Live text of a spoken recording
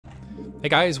Hey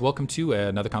guys, welcome to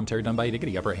another commentary done by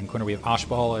Diggity. Upper right hand corner we have HaF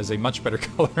Baal as a much better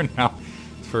color now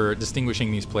for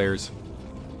distinguishing these players.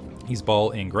 He's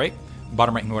Baal in gray.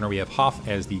 Bottom right hand corner we have HaF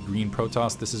as the green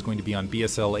Protoss. This is going to be on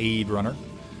BSL11 Runner,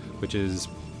 which is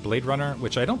Blade Runner,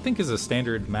 which I don't think is a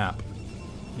standard map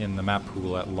in the map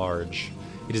pool at large.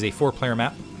 It is a 4-player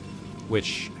map,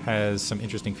 which has some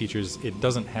interesting features. It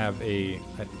doesn't have a...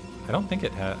 I don't think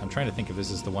it has... I'm trying to think if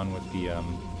this is the one with the...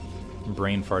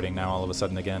 brain farting now all of a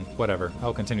sudden again. Whatever.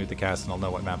 I'll continue with the cast and I'll know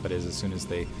what map it is as soon as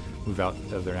they move out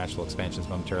of their natural expansions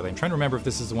momentarily. I'm trying to remember if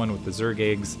this is the one with the Zerg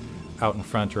eggs out in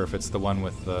front or if it's the one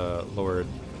with the lowered...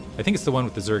 I think it's the one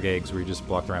with the Zerg eggs where you just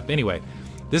block the ramp. Anyway,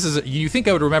 this is... You think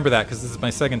I would remember that because this is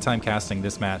my second time casting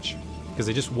this match because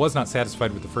I just was not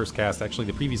satisfied with the first cast. Actually,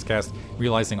 the previous cast,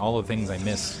 realizing all the things I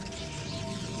missed.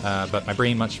 But my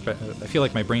brain much... I feel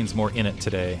like my brain's more in it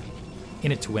today.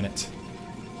 In it to win it.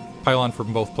 Pylon for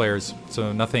both players,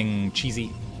 so nothing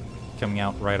cheesy coming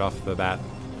out right off the bat.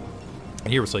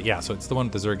 And here, so it's the one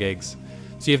with the Zerg eggs.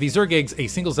 So you have these Zerg eggs. A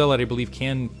single Zealot, I believe,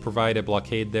 can provide a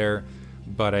blockade there,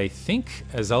 but I think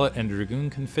a Zealot and a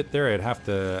Dragoon can fit there. I'd have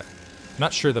to... I'm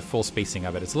not sure the full spacing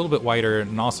of it. It's a little bit wider,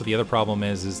 and also the other problem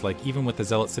is like, even with the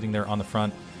Zealot sitting there on the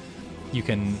front, you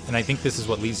can... And I think this is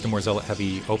what leads to more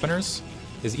Zealot-heavy openers,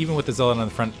 is even with the Zealot on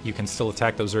the front, you can still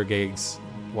attack those Zerg eggs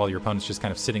while your opponent's just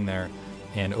kind of sitting there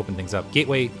and open things up.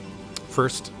 Gateway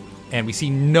first, and we see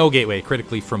no gateway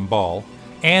critically from Baal,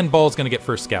 and Baal's going to get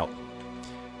first scout.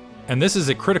 And this is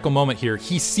a critical moment here.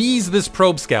 He sees this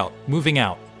probe scout moving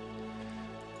out.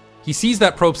 He sees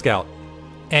that probe scout,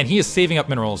 and he is saving up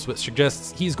minerals, which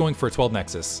suggests he's going for a 12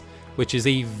 Nexus, which is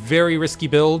a very risky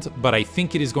build, but I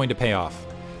think it is going to pay off.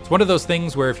 It's one of those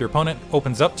things where if your opponent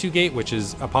opens up 2 gate, which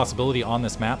is a possibility on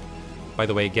this map, by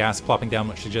the way, gas plopping down,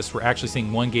 which suggests we're actually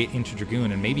seeing 1 gate into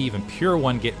Dragoon, and maybe even pure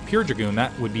Dragoon.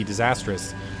 That would be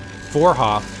disastrous for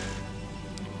HaF.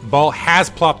 Baal has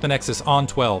plopped the Nexus on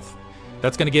 12.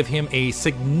 That's going to give him a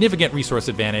significant resource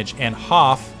advantage, and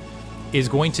HaF is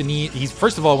going to need...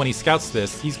 First of all, when he scouts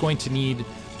this, he's going to need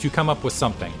to come up with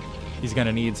something. He's going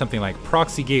to need something like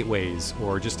proxy gateways,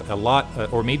 or just a lot,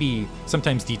 or maybe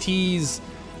sometimes DTs,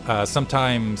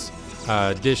 sometimes...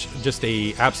 just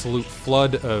a absolute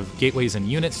flood of gateways and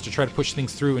units to try to push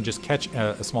things through and just catch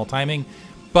a small timing.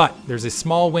 But there's a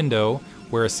small window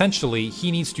where essentially he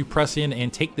needs to press in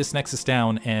and take this Nexus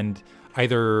down and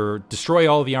either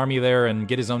destroy all of the army there and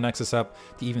get his own Nexus up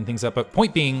to even things up. But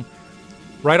point being,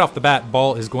 right off the bat,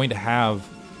 Baal is going to have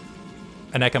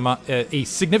a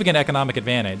significant economic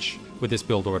advantage with this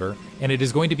build order, and it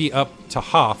is going to be up to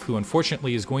HaF, who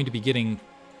unfortunately is going to be getting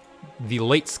the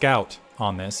late scout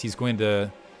on this. He's going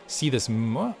to see this...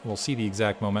 We'll see the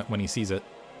exact moment when he sees it.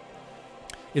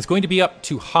 It's going to be up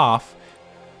to HaF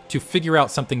to figure out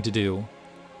something to do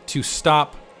to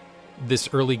stop this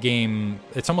early game.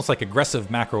 It's almost like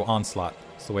aggressive macro onslaught.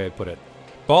 That's the way I put it.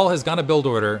 Baal has got a build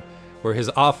order where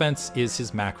his offense is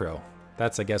his macro.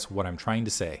 That's, I guess, what I'm trying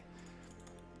to say.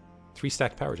 3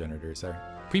 stacked power generators there.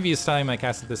 Previous time I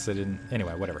casted this, I didn't...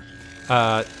 Anyway, whatever.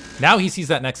 Now he sees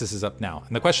that Nexus is up now.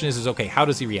 And the question is okay, how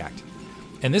does he react?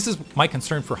 And this is my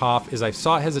concern for HaF, is I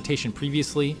saw hesitation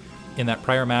previously in that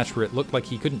prior match where it looked like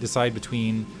he couldn't decide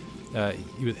between...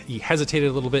 he hesitated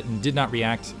a little bit and did not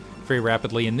react very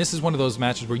rapidly. And this is one of those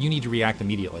matches where you need to react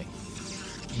immediately.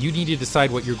 You need to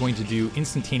decide what you're going to do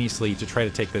instantaneously to try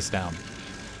to take this down.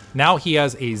 Now he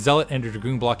has a Zealot and a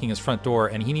Dragoon blocking his front door,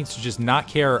 and he needs to just not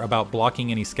care about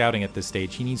blocking any scouting at this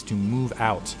stage. He needs to move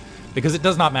out, because it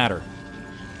does not matter.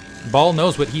 Baal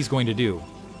knows what he's going to do.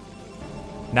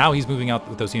 Now he's moving out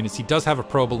with those units. He does have a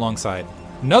probe alongside.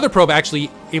 Another probe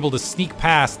actually able to sneak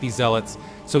past these Zealots,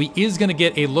 so he is going to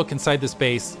get a look inside this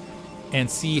base and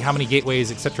see how many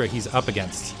gateways, etc. he's up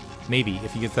against. Maybe,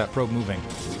 if he gets that probe moving.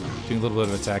 Doing a little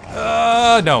bit of attack.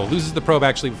 No, loses the probe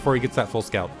actually before he gets that full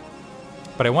scout.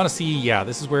 But I want to see, yeah,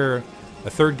 this is where a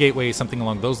 3rd gateway, something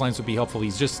along those lines would be helpful.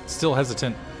 He's just still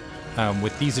hesitant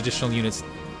with these additional units.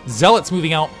 Zealots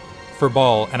moving out for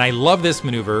Baal, and I love this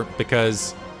maneuver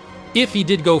because if he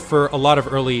did go for a lot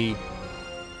of early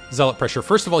Zealot pressure,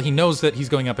 first of all, he knows that he's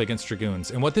going up against Dragoons.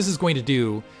 And what this is going to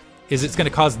do is it's going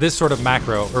to cause this sort of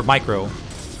macro, or micro,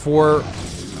 for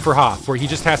HaF, where he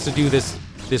just has to do this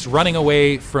running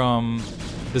away from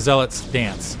the Zealots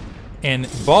dance. And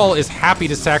Baal is happy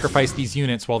to sacrifice these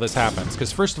units while this happens.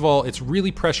 Because first of all, it's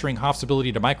really pressuring HaF's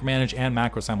ability to micromanage and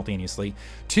macro simultaneously.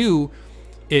 2,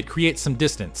 it creates some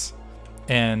distance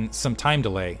and some time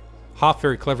delay. HaF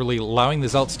very cleverly allowing the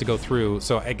Zealots to go through.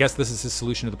 So I guess this is his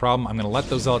solution to the problem. I'm going to let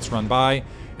those Zealots run by,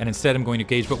 and instead I'm going to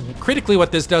engage. But critically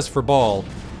what this does for Baal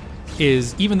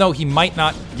is, even though he might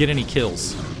not get any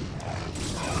kills,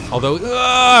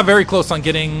 Although, very close on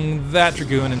getting that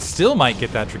Dragoon, and still might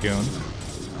get that Dragoon.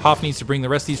 HaF needs to bring the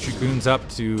rest of these Dragoons up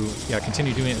to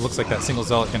continue doing it. It looks like that single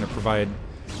Zealot going to provide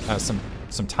some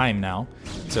time now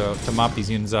to mop these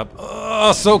units up.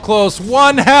 Oh, so close.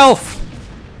 1 health!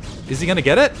 Is he going to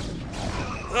get it?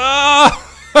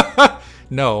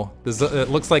 No. It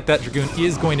looks like that Dragoon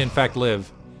is going to in fact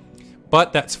live.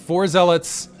 But that's 4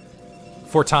 Zealots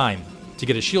for time. To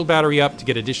get a shield battery up, to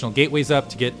get additional gateways up,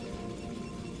 to get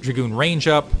Dragoon range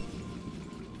up.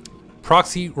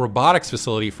 Proxy robotics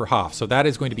facility for HaF. So that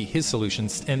is going to be his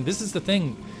solutions. And this is the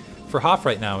thing for HaF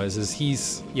right now is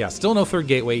he's, still no 3rd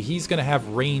gateway. He's going to have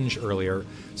range earlier.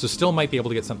 So still might be able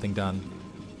to get something done.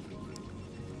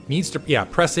 Needs to,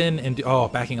 press in and do,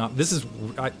 backing off. This is,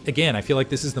 again, I feel like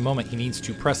this is the moment he needs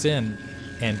to press in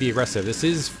and be aggressive. This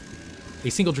is a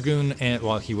single Dragoon, and,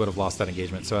 well, he would have lost that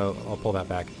engagement. So I'll pull that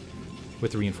back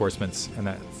with the reinforcements. And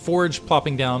that Forge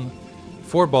plopping down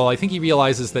for baal. I think he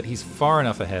realizes that he's far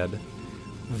enough ahead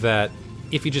that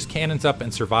if he just cannons up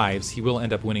and survives, he will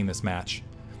end up winning this match.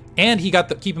 And he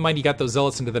got keep in mind he got those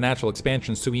Zealots into the natural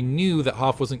expansion, so he knew that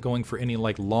HaF wasn't going for any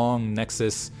like long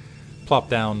Nexus, plop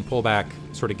down, pull back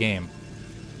sort of game.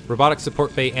 Robotic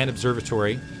support bay and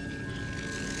observatory,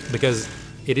 because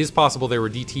it is possible there were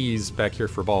DTs back here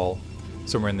for baal,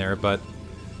 somewhere in there, but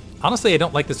honestly I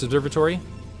don't like this observatory.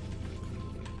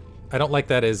 I don't like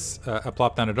that as a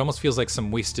plop down. It almost feels like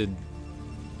some wasted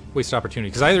opportunity,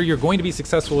 because either you're going to be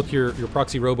successful with your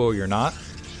proxy robo or you're not,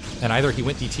 and either he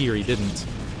went DT or he didn't.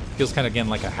 Feels kind of, again,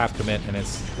 like a half commit, and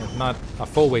it's not a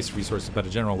full waste of resources, but a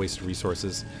general waste of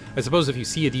resources. I suppose if you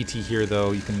see a DT here,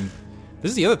 though, you can...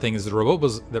 This is the other thing, is that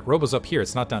robo's up here,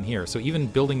 it's not down here. So even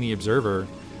building the observer,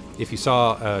 if you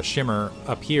saw a shimmer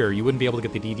up here, you wouldn't be able to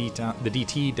get the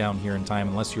DT down here in time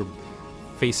unless you're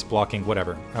face blocking,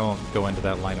 whatever. I won't go into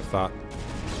that line of thought.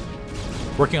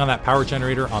 Working on that power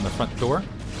generator on the front door.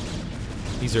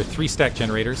 These are 3-stack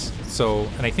generators,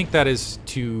 and I think that is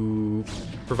to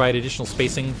provide additional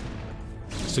spacing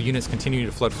so units continue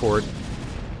to flood forward.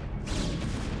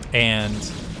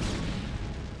 And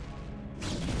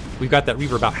we've got that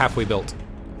Reaver about halfway built.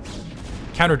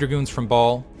 Counter Dragoons from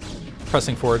baal,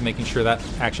 pressing forward, making sure that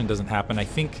action doesn't happen. I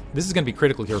think this is going to be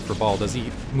critical here for baal. Does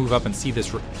he move up and see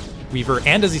this Reaver,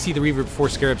 and does he see the Reaver before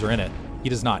Scarabs are in it? He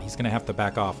does not. He's going to have to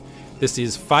back off. This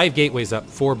is 5 gateways up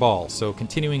for baal, so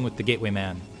continuing with the gateway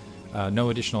man. No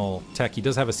additional tech. He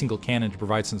does have a single cannon to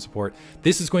provide some support.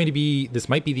 This might be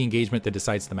the engagement that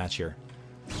decides the match here.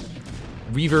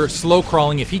 Reaver slow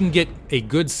crawling. If he can get a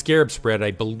good Scarab spread,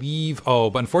 I believe...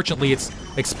 but unfortunately it's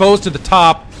exposed to the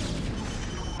top.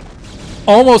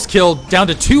 Almost killed, down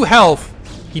to 2 health.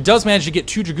 He does manage to get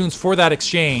 2 Dragoons for that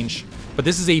exchange, but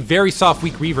this is a very soft,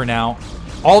 weak Reaver now.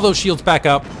 All those shields back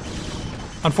up.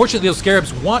 Unfortunately, those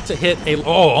Scarabs want to hit a...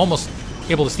 almost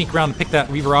able to sneak around and pick that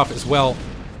Reaver off as well.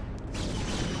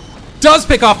 Does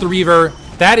pick off the Reaver.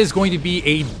 That is going to be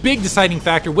a big deciding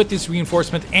factor with this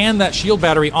reinforcement and that shield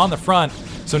battery on the front.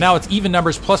 So now it's even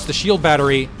numbers plus the shield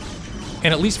battery.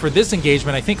 And at least for this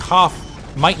engagement, I think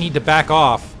HaF might need to back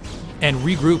off and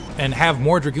regroup and have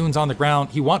more Dragoons on the ground.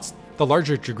 He wants the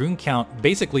larger Dragoon count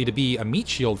basically to be a meat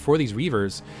shield for these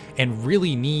Reavers, and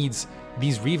really needs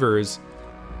these Reavers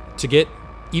to get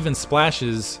even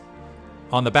splashes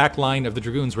on the back line of the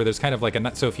Dragoons where there's kind of like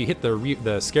a... So if you hit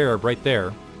the Scarab right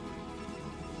there,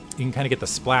 you can kind of get the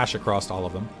splash across all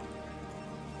of them.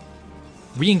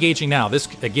 Re-engaging now. This,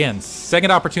 again,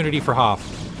 second opportunity for HaF.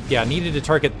 Yeah, needed to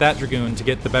target that Dragoon to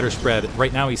get the better spread.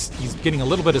 Right now he's getting a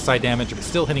little bit of side damage, but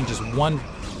still hitting just one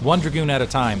Dragoon at a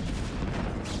time.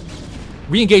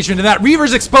 Re-engagement, and that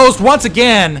Reaver's exposed once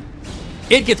again.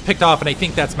 It gets picked off, and I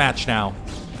think that's match now.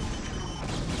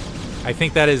 I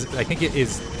think it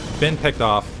is been picked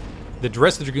off. The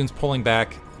rest of the Dragoons pulling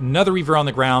back. Another Reaver on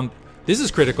the ground. This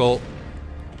is critical.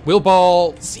 Will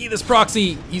baal see this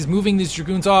proxy? He's moving these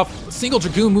Dragoons off. A single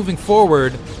Dragoon moving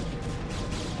forward.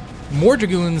 More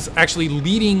Dragoons actually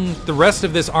leading the rest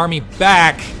of this army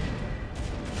back.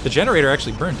 The generator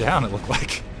actually burned down, it looked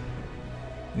like,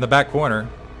 in the back corner.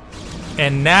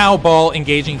 And now baal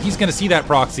engaging. He's going to see that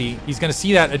proxy. He's going to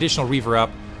see that additional Reaver up.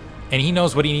 And he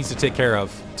knows what he needs to take care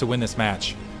of to win this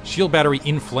match. Shield battery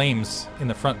in flames in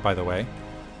the front, by the way.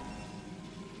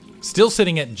 Still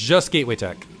sitting at just gateway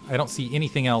tech. I don't see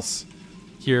anything else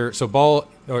here. So baal...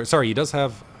 Or, sorry, he does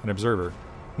have an observer.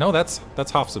 No, that's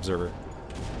HaF's observer.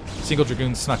 Single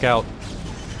Dragoon snuck out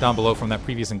down below from that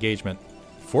previous engagement.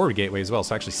 4 gateways as well,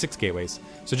 so actually 6 gateways.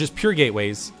 So just pure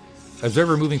gateways.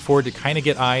 Observer moving forward to kind of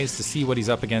get eyes to see what he's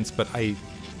up against, but this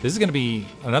is going to be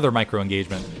another micro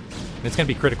engagement. And it's going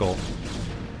to be critical.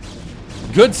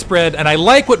 Good spread, and I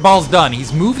like what baal's done.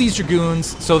 He's moved these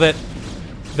Dragoons so that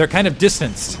they're kind of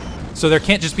distanced. So there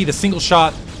can't just be the single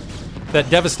shot that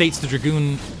devastates the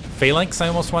Dragoon phalanx, I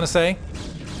almost want to say.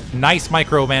 Nice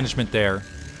micromanagement there.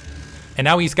 And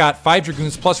now he's got 5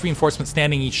 Dragoons plus reinforcement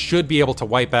standing. He should be able to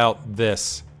wipe out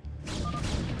this.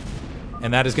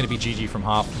 And that is going to be GG from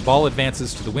HaF. Baal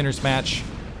advances to the winner's match.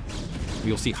 We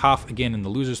will see HaF again in the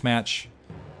loser's match.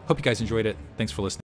 Hope you guys enjoyed it. Thanks for listening.